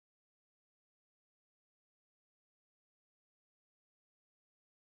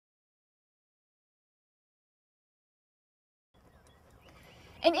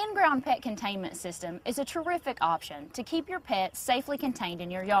An in-ground pet containment system is a terrific option to keep your pet safely contained in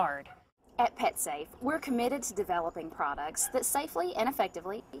your yard. At Petsafe, we're committed to developing products that safely and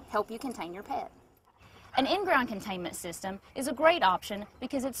effectively help you contain your pet. An in-ground containment system is a great option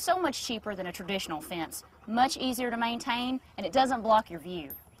because it's so much cheaper than a traditional fence, much easier to maintain, and it doesn't block your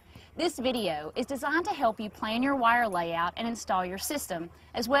view. This video is designed to help you plan your wire layout and install your system,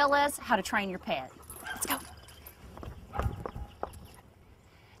 as well as how to train your pet. Let's go.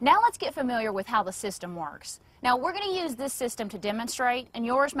 Now let's get familiar with how the system works. Now we're going to use this system to demonstrate, and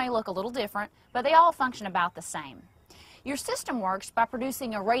yours may look a little different, but they all function about the same. Your system works by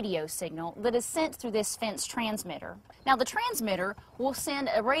producing a radio signal that is sent through this fence transmitter. Now the transmitter will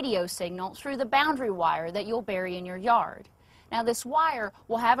send a radio signal through the boundary wire that you'll bury in your yard. Now this wire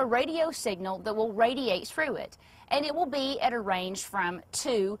will have a radio signal that will radiate through it, and it will be at a range from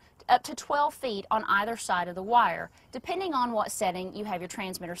 2 up to 12 feet on either side of the wire, depending on what setting you have your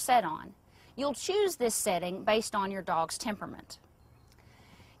transmitter set on. You'll choose this setting based on your dog's temperament.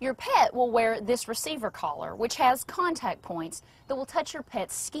 Your pet will wear this receiver collar, which has contact points that will touch your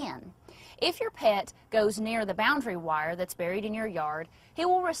pet's skin. If your pet goes near the boundary wire that's buried in your yard, he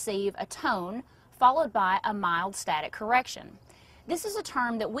will receive a tone followed by a mild static correction. This is a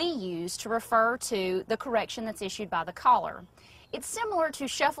term that we use to refer to the correction that's issued by the collar. It's similar to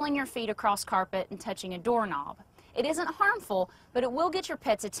shuffling your feet across carpet and touching a doorknob. It isn't harmful, but it will get your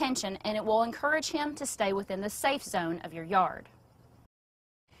pet's attention and it will encourage him to stay within the safe zone of your yard.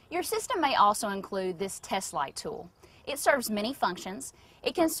 Your system may also include this test light tool. It serves many functions.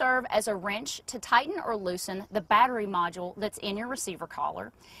 It can serve as a wrench to tighten or loosen the battery module that's in your receiver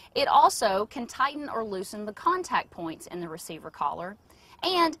collar. It also can tighten or loosen the contact points in the receiver collar.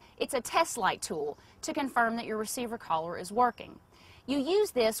 And it's a test light tool to confirm that your receiver collar is working. You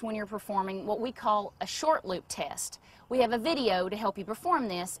use this when you're performing what we call a short loop test. We have a video to help you perform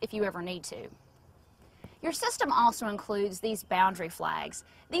this if you ever need to. Your system also includes these boundary flags.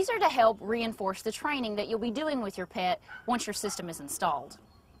 These are to help reinforce the training that you'll be doing with your pet once your system is installed.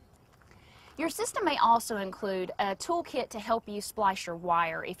 Your system may also include a toolkit to help you splice your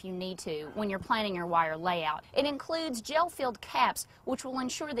wire if you need to when you're planning your wire layout. It includes gel-filled caps which will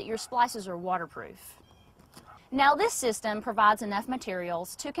ensure that your splices are waterproof. Now this system provides enough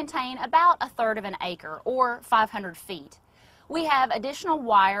materials to contain about 1/3 of an acre or 500 feet. We have additional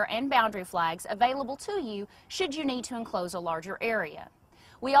wire and boundary flags available to you should you need to enclose a larger area.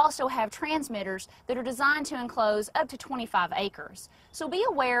 We also have transmitters that are designed to enclose up to 25 acres. So be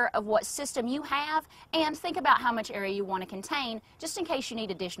aware of what system you have and think about how much area you want to contain just in case you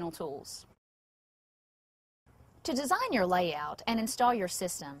need additional tools. To design your layout and install your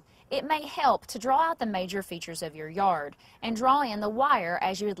system, it may help to draw out the major features of your yard and draw in the wire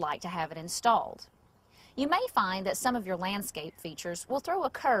as you would like to have it installed. You may find that some of your landscape features will throw a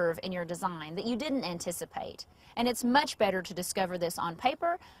curve in your design that you didn't anticipate, and it's much better to discover this on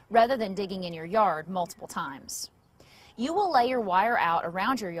paper rather than digging in your yard multiple times. You will lay your wire out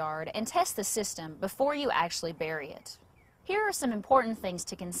around your yard and test the system before you actually bury it. Here are some important things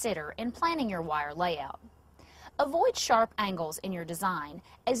to consider in planning your wire layout. Avoid sharp angles in your design,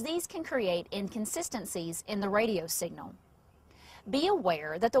 as these can create inconsistencies in the radio signal. Be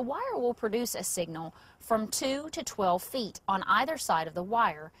aware that the wire will produce a signal from 2 to 12 feet on either side of the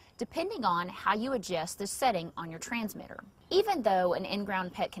wire, depending on how you adjust the setting on your transmitter. Even though an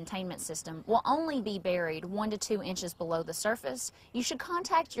in-ground pet containment system will only be buried 1 to 2 inches below the surface, you should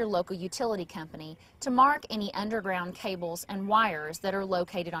contact your local utility company to mark any underground cables and wires that are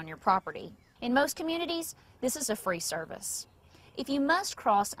located on your property. In most communities, this is a free service. If you must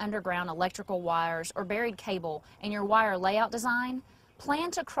cross underground electrical wires or buried cable in your wire layout design, plan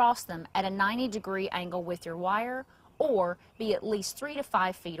to cross them at a 90-degree angle with your wire or be at least 3 to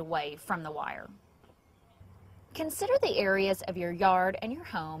 5 feet away from the wire. Consider the areas of your yard and your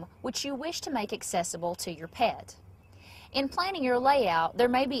home which you wish to make accessible to your pet. In planning your layout, there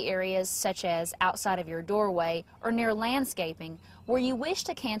may be areas such as outside of your doorway or near landscaping where you wish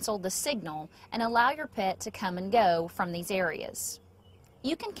to cancel the signal and allow your pet to come and go from these areas.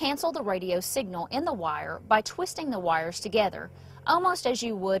 You can cancel the radio signal in the wire by twisting the wires together, almost as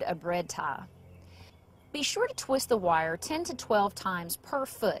you would a bread tie. Be sure to twist the wire 10 to 12 times per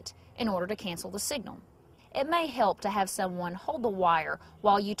foot in order to cancel the signal. It may help to have someone hold the wire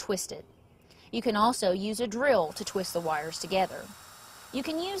while you twist it. You can also use a drill to twist the wires together. You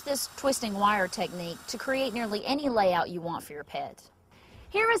can use this twisting wire technique to create nearly any layout you want for your pet.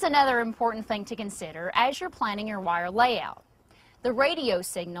 Here is another important thing to consider as you're planning your wire layout. The radio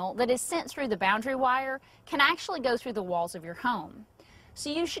signal that is sent through the boundary wire can actually go through the walls of your home. So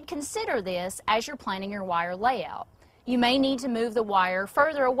you should consider this as you're planning your wire layout. You may need to move the wire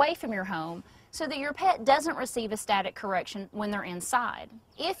further away from your home so that your pet doesn't receive a static correction when they're inside.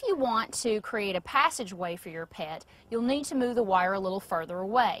 If you want to create a passageway for your pet, you'll need to move the wire a little further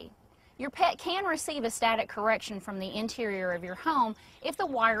away. Your pet can receive a static correction from the interior of your home if the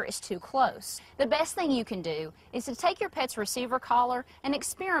wire is too close. The best thing you can do is to take your pet's receiver collar and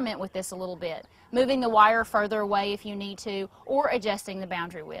experiment with this a little bit, moving the wire further away if you need to, or adjusting the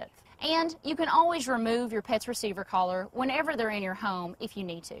boundary width. And you can always remove your pet's receiver collar whenever they're in your home if you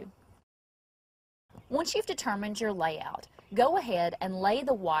need to. Once you've determined your layout, go ahead and lay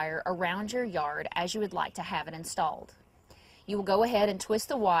the wire around your yard as you would like to have it installed. You will go ahead and twist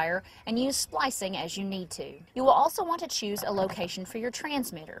the wire and use splicing as you need to. You will also want to choose a location for your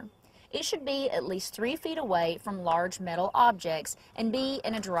transmitter. It should be at least 3 feet away from large metal objects and be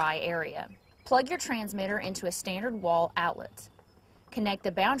in a dry area. Plug your transmitter into a standard wall outlet. Connect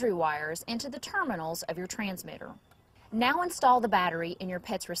the boundary wires into the terminals of your transmitter. Now install the battery in your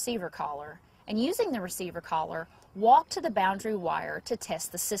pet's receiver collar, and using the receiver collar, walk to the boundary wire to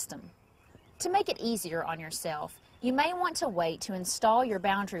test the system. To make it easier on yourself, you may want to wait to install your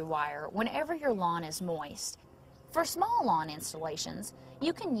boundary wire whenever your lawn is moist. For small lawn installations,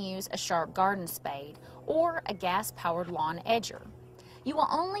 you can use a sharp garden spade or a gas-powered lawn edger. You will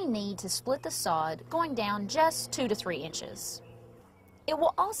only need to split the sod going down just 2 to 3 inches. It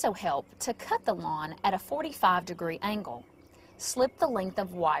will also help to cut the lawn at a 45-degree angle. Slip the length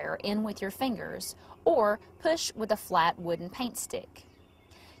of wire in with your fingers or push with a flat wooden paint stick.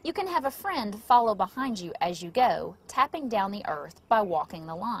 You can have a friend follow behind you as you go, tapping down the earth by walking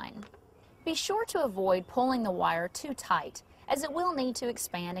the line. Be sure to avoid pulling the wire too tight, as it will need to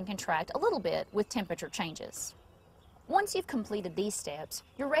expand and contract a little bit with temperature changes. Once you've completed these steps,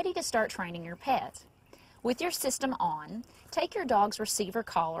 you're ready to start training your pet. With your system on, take your dog's receiver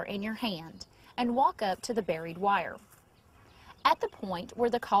collar in your hand and walk up to the buried wire. At the point where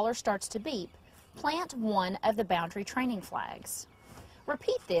the collar starts to beep, plant one of the boundary training flags.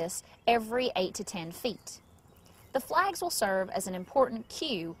 Repeat this every 8 to 10 feet. The flags will serve as an important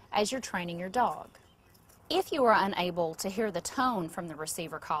cue as you're training your dog. If you are unable to hear the tone from the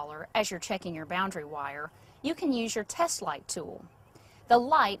receiver collar as you're checking your boundary wire, you can use your test light tool. The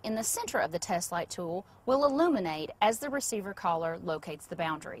light in the center of the test light tool will illuminate as the receiver collar locates the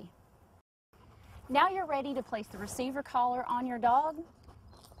boundary. Now you're ready to place the receiver collar on your dog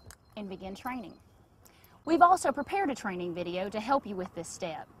and begin training. We've also prepared a training video to help you with this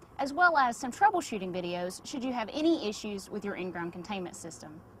step, as well as some troubleshooting videos should you have any issues with your in-ground containment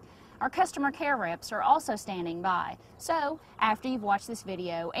system. Our customer care reps are also standing by, so after you've watched this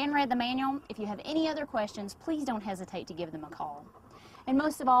video and read the manual, if you have any other questions, please don't hesitate to give them a call. And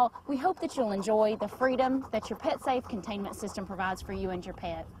most of all, we hope that you'll enjoy the freedom that your Petsafe containment system provides for you and your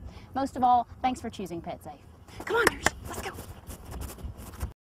pet. Most of all, thanks for choosing Petsafe. Come on, Jersey.